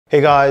Hey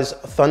guys,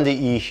 Thunder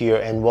E here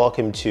and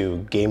welcome to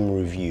Game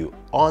Review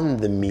on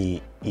the Mi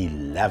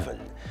 11.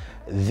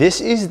 This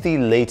is the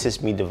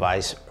latest Mi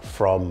device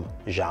from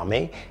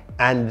Xiaomi,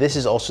 and this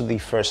is also the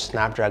first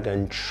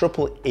Snapdragon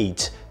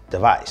 888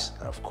 device.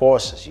 And of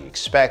course, as you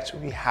expect,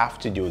 we have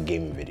to do a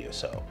gaming video,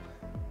 so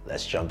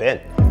let's jump in.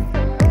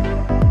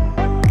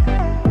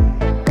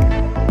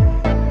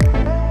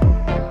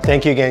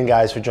 Thank you again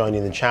guys for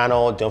joining the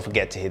channel. Don't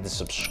forget to hit the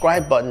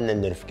subscribe button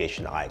and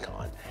notification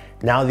icon.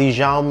 Now the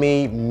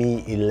Xiaomi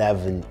Mi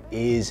 11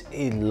 is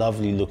a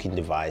lovely looking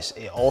device.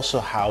 It also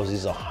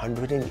houses a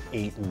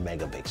 108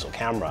 megapixel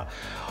camera.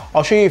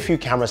 I'll show you a few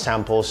camera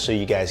samples so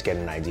you guys get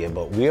an idea,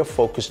 but we are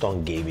focused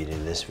on gaming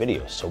in this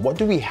video. So what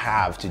do we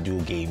have to do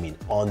gaming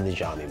on the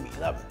Xiaomi Mi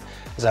 11?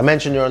 As I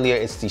mentioned earlier,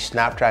 it's the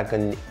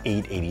Snapdragon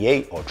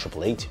 888 or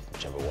 888,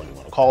 whichever one you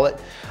want to call it.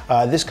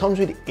 This comes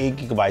with 8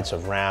 gigabytes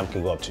of RAM,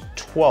 can go up to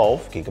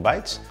 12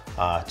 gigabytes,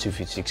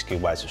 256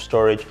 gigabytes of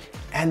storage,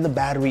 and the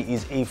battery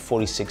is a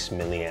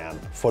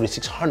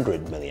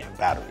 4600 milliamp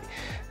battery.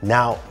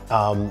 Now,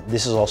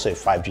 this is also a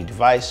 5G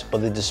device,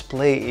 but the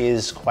display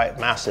is quite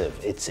massive.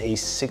 It's a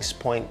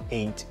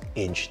 6.8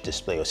 inch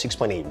display, or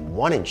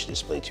 6.81 inch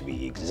display to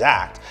be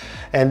exact.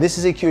 And this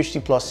is a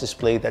QHD Plus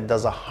display that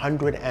does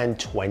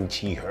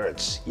 120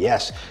 Hertz.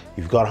 Yes,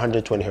 you've got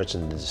 120 Hertz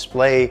in the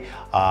display,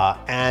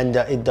 and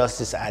it does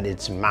this at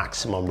its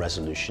maximum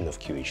resolution of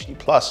QHD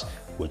Plus,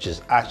 which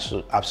is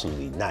actually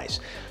absolutely nice.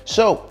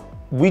 So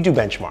we do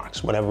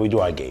benchmarks whenever we do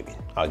our gaming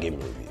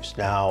reviews.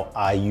 Now,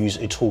 I use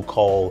a tool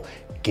called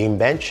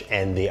Gamebench,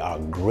 and they are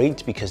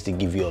great because they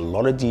give you a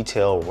lot of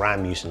detail,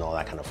 RAM use and all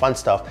that kind of fun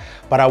stuff,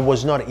 but I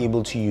was not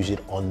able to use it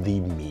on the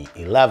Mi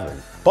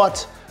 11.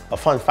 But a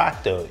fun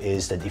fact though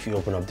is that if you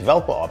open up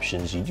developer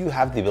options, you do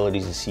have the ability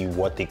to see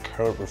what the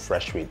current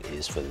refresh rate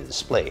is for the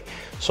display.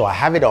 So I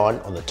have it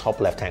on the top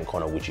left-hand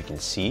corner, which you can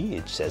see,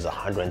 it says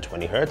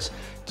 120 Hertz,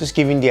 just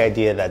giving the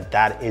idea that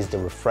that is the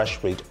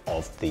refresh rate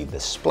of the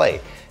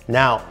display.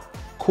 Now,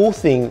 cool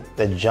thing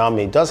that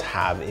Xiaomi does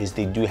have is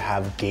they do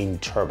have Game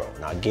Turbo.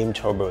 Now, Game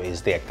Turbo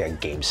is their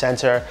game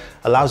center,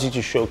 allows you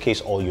to showcase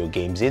all your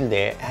games in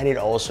there, and it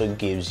also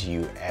gives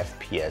you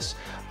FPS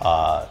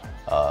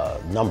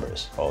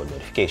numbers or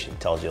notification. It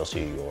tells you also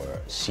your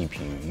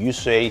CPU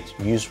use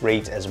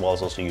rate as well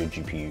as also your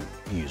GPU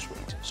use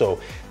rate. So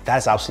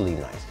that's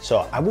absolutely nice.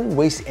 So I won't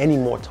waste any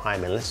more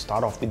time, and let's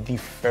start off with the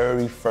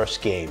very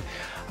first game.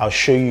 I'll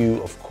show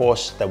you, of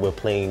course, that we're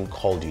playing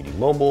Call of Duty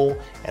Mobile,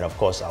 and of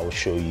course, I will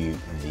show you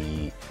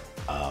the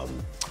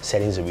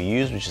settings that we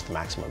use, which is the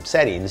maximum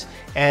settings,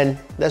 and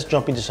let's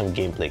jump into some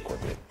gameplay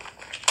quickly.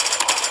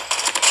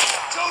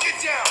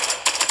 Target down.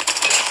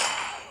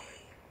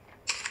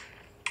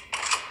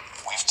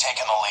 We've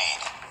taken the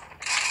lead.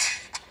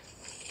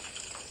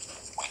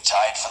 We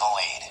tied for the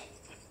lead.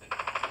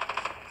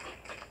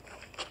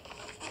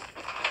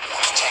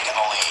 We've taken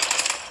the lead.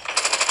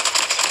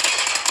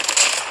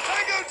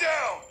 Tango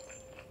down.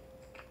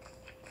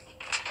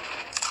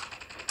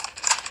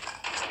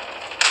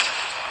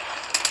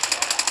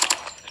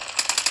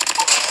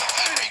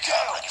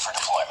 Recon ready for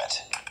deployment.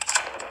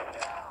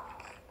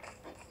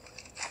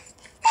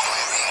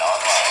 UAV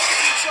online.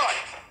 Inside.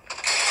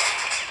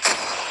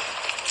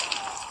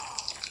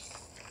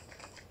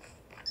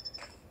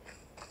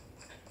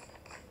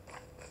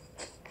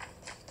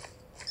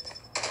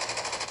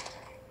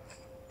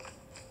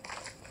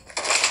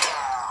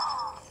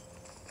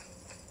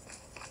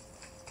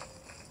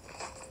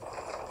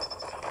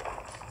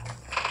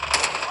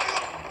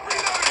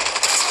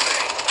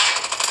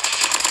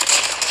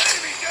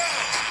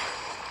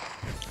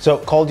 So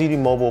Call of Duty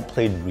Mobile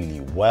played really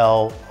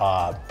well,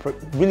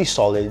 really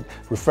solid.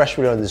 Refresh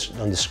rate on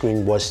the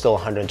screen was still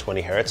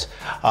 120 Hertz,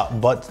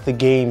 but the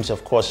games,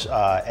 of course,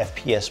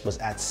 FPS was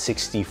at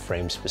 60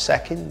 frames per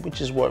second, which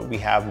is what we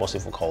have mostly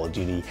for Call of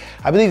Duty.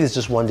 I believe there's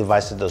just one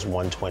device that does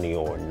 120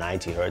 or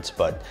 90 Hertz,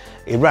 but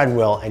it ran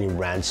well and it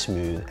ran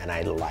smooth, and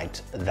I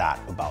liked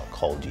that about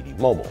Call of Duty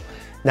Mobile.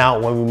 Now,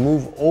 when we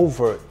move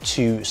over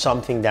to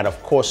something that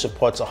of course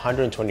supports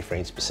 120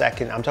 frames per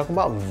second, I'm talking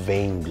about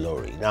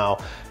Vainglory. Now,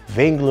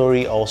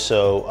 Vainglory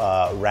also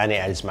ran it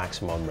at its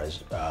maximum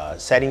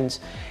settings.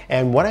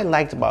 And what I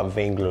liked about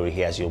Vainglory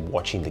here as you're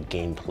watching the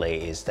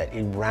gameplay is that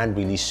it ran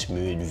really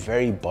smooth,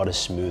 very butter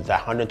smooth.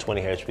 That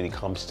 120 Hertz really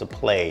comes to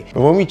play.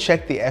 But when we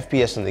check the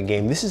FPS in the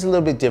game, this is a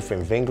little bit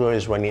different. Vainglory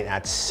is running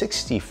at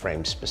 60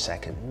 frames per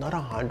second, not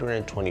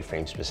 120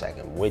 frames per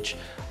second, which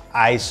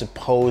I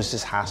suppose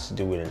this has to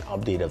do with an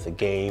update of the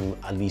game,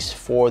 at least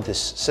for this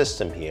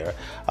system here,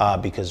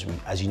 because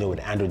as you know with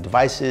Android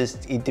devices,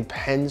 it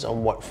depends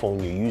on what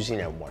phone you're using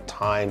at what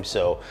time.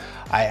 So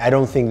I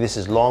don't think this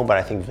is long, but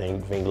I think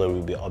Vainglory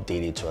will be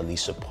updated to at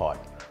least support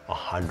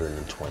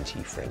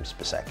 120 frames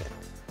per second.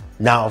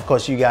 Now, of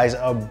course, you guys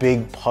are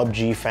big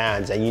PubG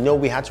fans, and you know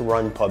we had to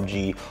run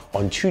PubG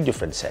on 2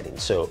 different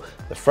settings. So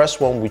the first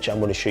one, which I'm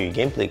going to show you a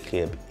gameplay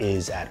clip,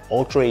 is at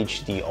Ultra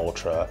HD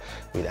Ultra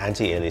with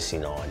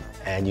anti-aliasing on.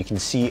 And you can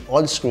see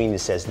on screen it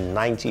says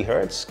 90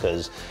 Hertz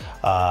because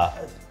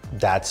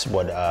That's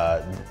what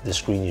the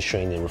screen is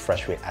showing, the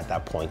refresh rate at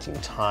that point in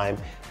time.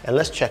 And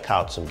let's check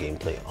out some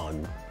gameplay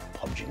on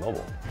PubG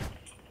Mobile.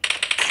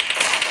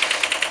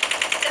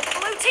 The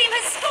blue team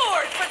has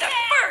scored for the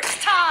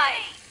first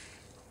time!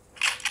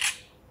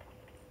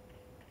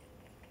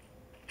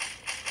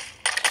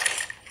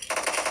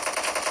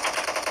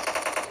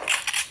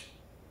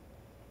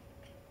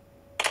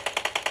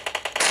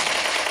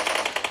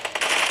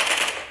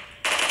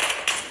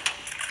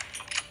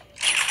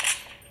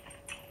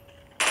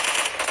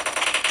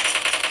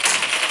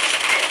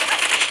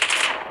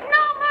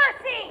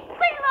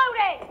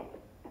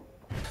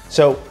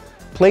 So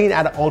playing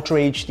at Ultra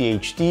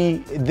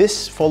HD,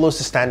 this follows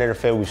the standard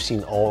affair we've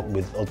seen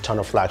with a ton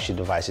of flagship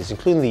devices,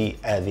 including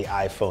the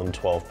iPhone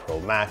 12 Pro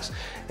Max,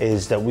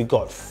 is that we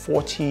got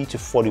 40 to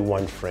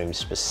 41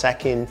 frames per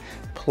second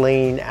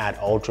playing at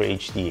Ultra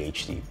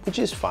HD, which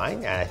is fine,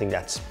 and I think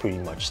that's pretty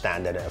much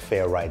standard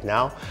affair right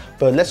now.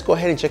 But let's go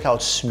ahead and check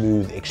out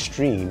Smooth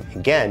Extreme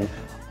again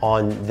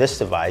on this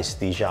device,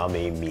 the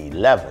Xiaomi Mi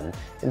 11,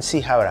 and see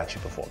how it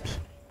actually performs.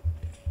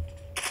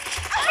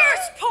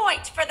 First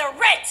point for the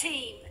red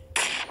team!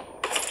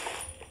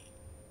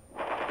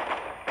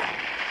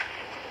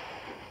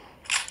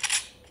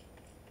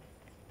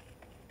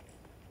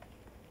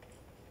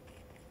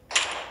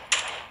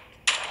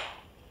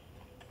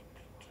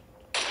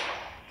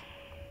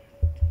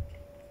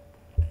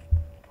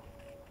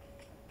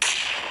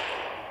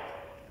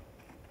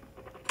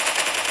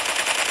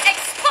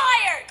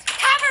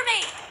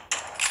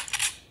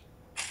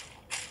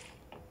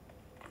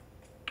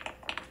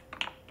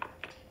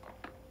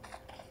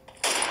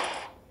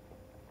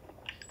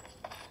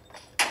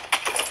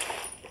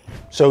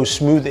 So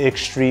Smooth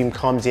Extreme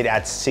comes in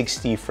at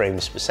 60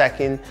 frames per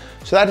second.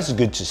 So that is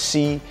good to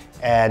see.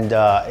 And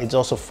it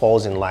also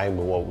falls in line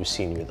with what we've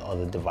seen with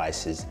other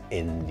devices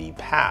in the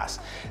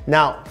past.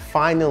 Now,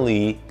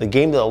 finally, the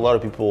game that a lot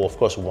of people, of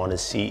course, want to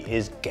see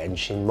is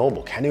Genshin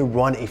Mobile. Can it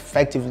run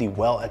effectively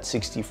well at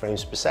 60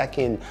 frames per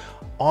second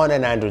on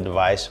an Android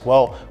device?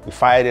 Well, we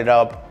fired it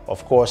up.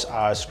 Of course,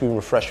 our screen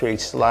refresh rate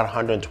is still at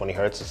 120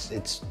 Hertz.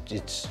 It's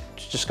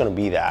just gonna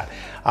be that.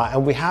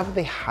 And we have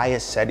the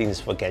highest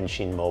settings for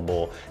Genshin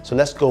Mobile. So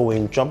let's go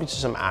in, jump into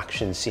some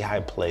action, see how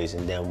it plays,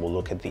 and then we'll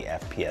look at the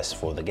FPS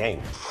for the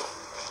game.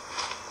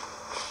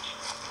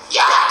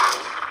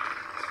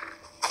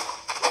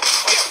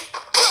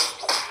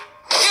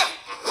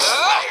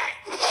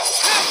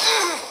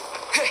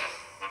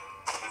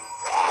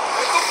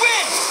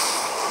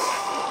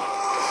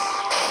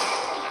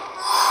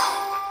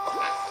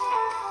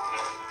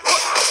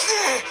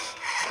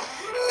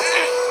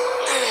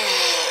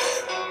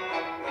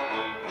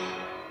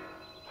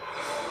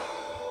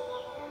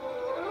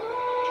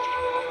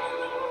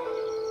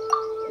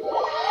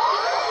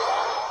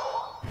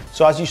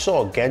 So as you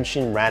saw,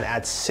 Genshin ran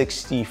at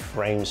 60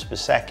 frames per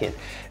second.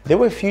 There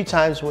were a few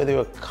times where there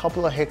were a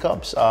couple of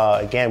hiccups,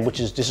 again,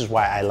 this is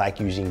why I like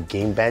using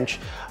Gamebench,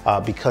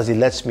 because it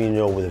lets me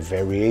know with the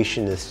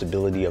variation and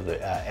stability of the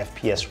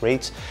FPS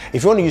rates.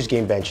 If you want to use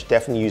Gamebench,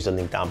 definitely use the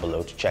link down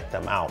below to check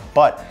them out.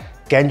 But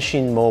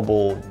Genshin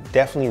Mobile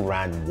definitely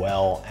ran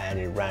well, and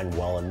it ran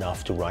well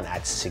enough to run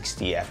at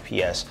 60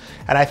 FPS.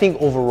 And I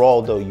think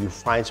overall though, you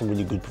find some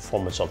really good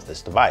performance of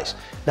this device.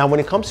 Now,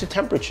 when it comes to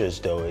temperatures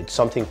though, it's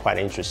something quite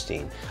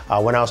interesting.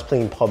 When I was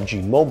playing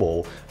PubG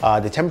Mobile,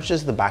 the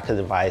temperatures at the back of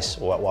the device,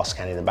 while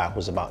scanning the back,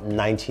 was about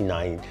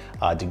 99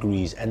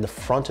 degrees, and the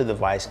front of the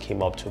device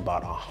came up to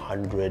about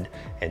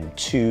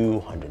 102,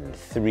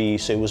 103,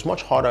 so it was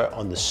much hotter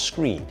on the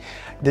screen.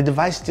 The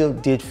device still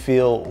did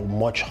feel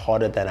much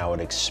hotter than I would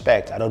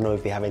expect. I don't know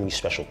if they have any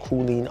special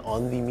cooling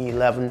on the Mi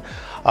 11.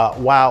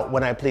 While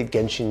when I played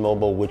Genshin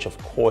Mobile, which of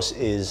course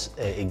is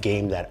a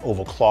game that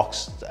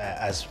overclocks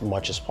as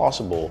much as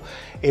possible,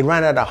 it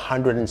ran at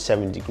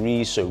 107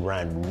 degrees, so it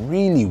ran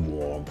really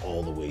warm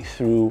all the way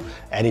through,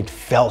 and it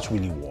felt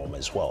really warm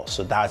as well.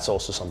 So that's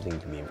also something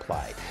to be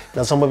implied.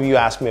 Now, some of you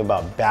asked me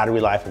about battery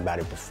life and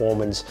battery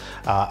performance.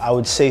 I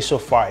would say so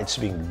far it's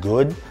been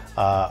good.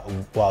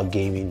 While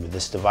gaming with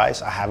this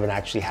device. I haven't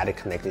actually had it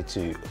connected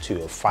to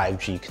a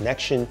 5G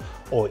connection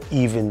or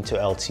even to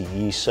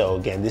LTE. So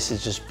again, this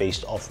is just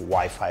based off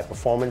Wi-Fi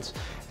performance,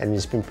 and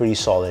it's been pretty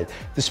solid.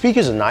 The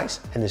speakers are nice,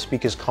 and the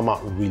speakers come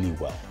out really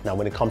well. Now,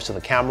 when it comes to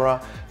the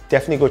camera,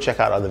 definitely go check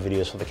out other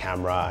videos for the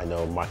camera. I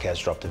know Marquez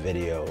dropped a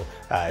video.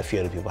 A few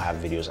other people have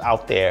videos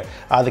out there.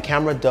 The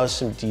camera does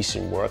some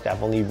decent work.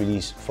 I've only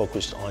really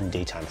focused on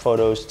daytime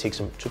photos. Took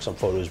some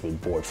photos with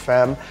Boored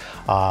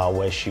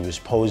where she was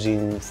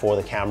posing for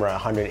the camera,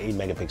 108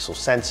 megapixel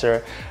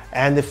sensor,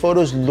 and the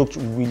photos looked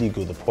really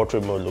good. The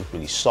portrait mode looked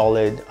really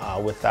solid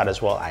with that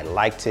as well. I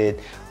liked it.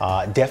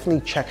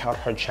 Definitely check out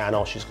her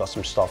channel. She's got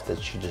some stuff that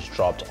she just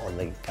dropped on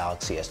the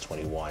Galaxy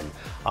S21.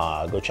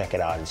 Go check it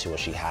out and see what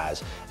she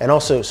has. And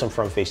also some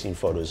front-facing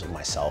photos of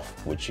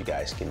myself, which you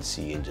guys can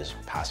see and just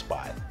pass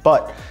by.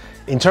 But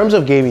in terms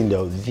of gaming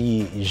though,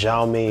 the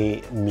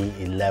Xiaomi Mi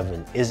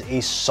 11 is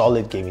a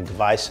solid gaming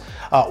device.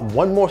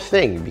 One more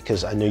thing,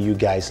 because I know you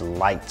guys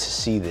like to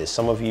see this.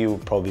 Some of you will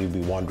probably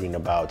be wondering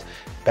about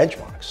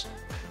benchmarks.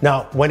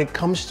 Now, when it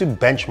comes to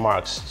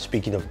benchmarks,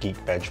 speaking of Geek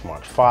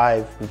Benchmark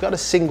 5, we've got a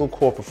single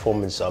core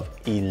performance of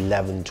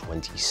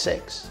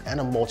 1126 and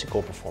a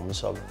multi-core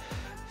performance of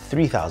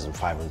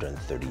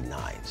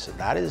 3,539. So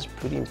that is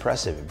pretty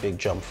impressive. A big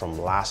jump from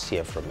last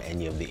year from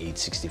any of the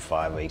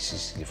 865 or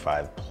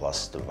 865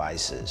 plus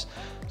devices.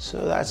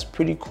 So that's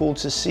pretty cool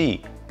to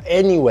see.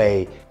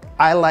 Anyway,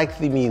 I like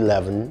the Mi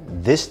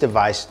 11. This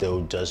device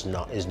though is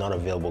not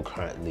available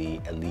currently,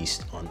 at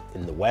least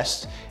in the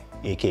West,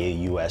 aka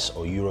US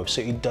or Europe,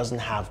 so it doesn't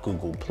have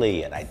Google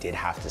Play yet. I did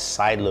have to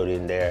sideload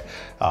in there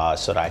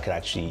so that I could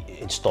actually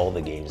install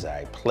the games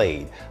that I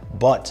played.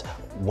 But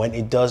when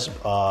it does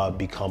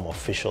become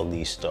official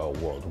released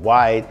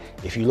worldwide,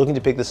 if you're looking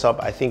to pick this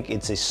up, I think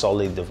it's a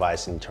solid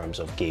device in terms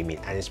of gaming,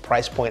 and its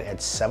price point at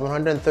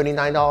 $739,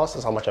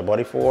 that's how much I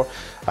bought it for.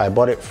 I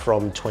bought it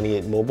from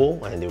 28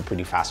 Mobile and they were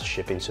pretty fast at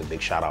shipping, so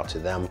big shout out to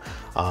them.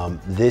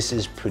 This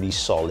is pretty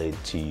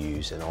solid to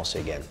use, and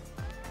also again,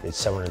 it's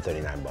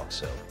 739 bucks,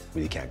 so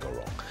really can't go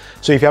wrong.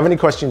 So if you have any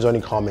questions or any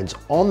comments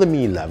on the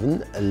Mi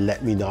 11,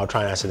 let me know. I'll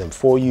try and answer them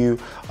for you.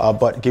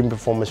 But gaming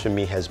performance for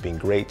me has been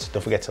great.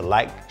 Don't forget to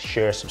like,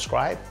 share,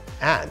 subscribe,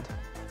 and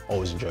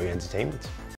always enjoy your entertainment.